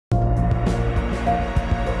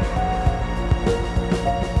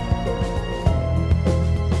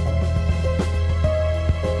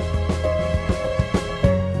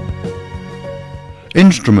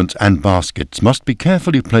Instruments and baskets must be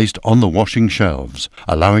carefully placed on the washing shelves,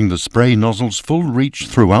 allowing the spray nozzle's full reach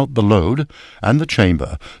throughout the load and the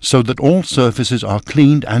chamber so that all surfaces are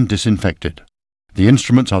cleaned and disinfected. The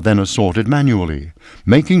instruments are then assorted manually,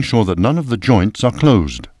 making sure that none of the joints are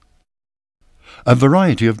closed. A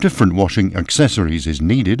variety of different washing accessories is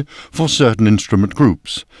needed for certain instrument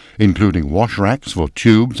groups, including wash racks for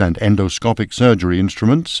tubes and endoscopic surgery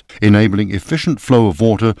instruments, enabling efficient flow of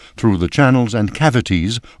water through the channels and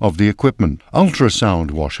cavities of the equipment. Ultrasound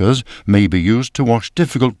washers may be used to wash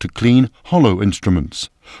difficult-to-clean hollow instruments.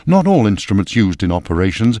 Not all instruments used in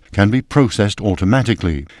operations can be processed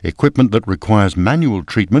automatically. Equipment that requires manual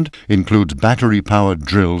treatment includes battery-powered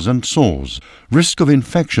drills and saws. Risk of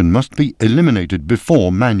infection must be eliminated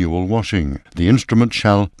before manual washing. The instrument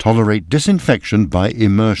shall tolerate disinfection by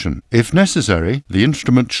immersion. If necessary, the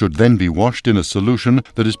instrument should then be washed in a solution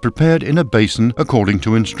that is prepared in a basin according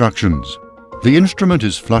to instructions. The instrument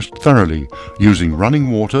is flushed thoroughly, using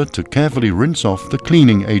running water to carefully rinse off the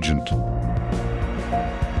cleaning agent.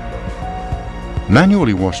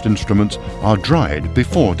 Manually washed instruments are dried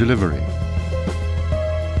before delivery.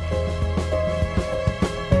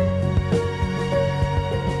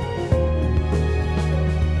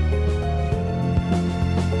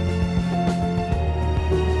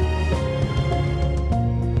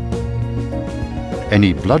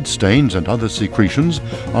 Any blood stains and other secretions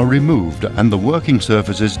are removed and the working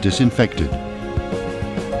surfaces disinfected.